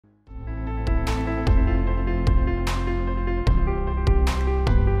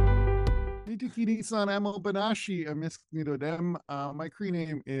San AMO BINASHI, Amisknidodem. My Cree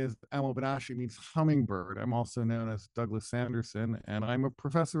name is AMO BINASHI, means hummingbird. I'm also known as Douglas Sanderson, and I'm a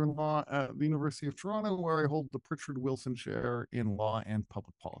professor in law at the University of Toronto, where I hold the Pritchard Wilson Chair in Law and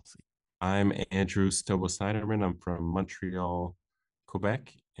Public Policy. I'm Andrew Stobo Sniderman. I'm from Montreal,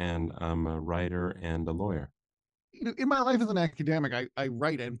 Quebec, and I'm a writer and a lawyer. In my life as an academic, I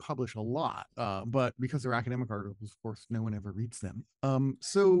write and publish a lot, but because they're academic articles, of course, no one ever reads them.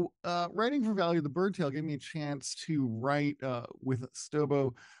 Writing for Value of the Birdtail gave me a chance to write with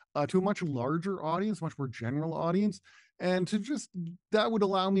Stobo to a much larger audience, much more general audience, and that would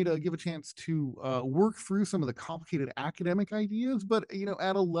allow me to give a chance to work through some of the complicated academic ideas, but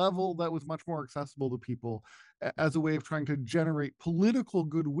at a level that was much more accessible to people as a way of trying to generate political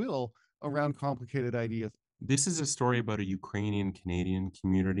goodwill around complicated ideas. This is a story about a Ukrainian Canadian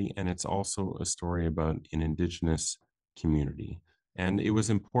community, and it's also a story about an Indigenous community. And it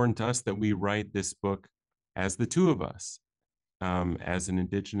was important to us that we write this book as the two of us, as an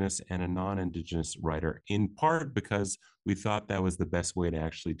Indigenous and a non-Indigenous writer, in part because we thought that was the best way to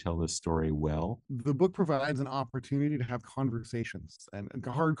actually tell this story well. The book provides an opportunity to have conversations, and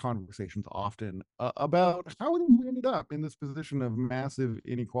hard conversations often, about how it is we ended up in this position of massive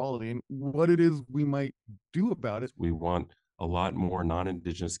inequality and what it is we might do about it. We want a lot more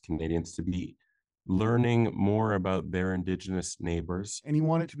non-Indigenous Canadians to be learning more about their Indigenous neighbors. And you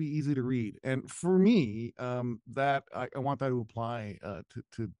want it to be easy to read. And for me, that I want that to apply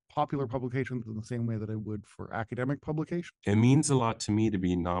to popular publications in the same way that I would for academic publication. It means a lot to me to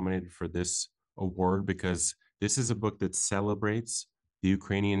be nominated for this award because this is a book that celebrates the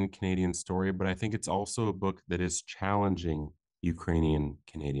Ukrainian Canadian story, but I think it's also a book that is challenging Ukrainian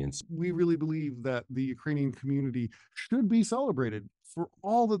Canadians. We really believe that the Ukrainian community should be celebrated for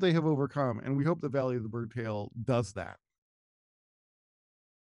all that they have overcome, and we hope the Valley of the Birdtail does that.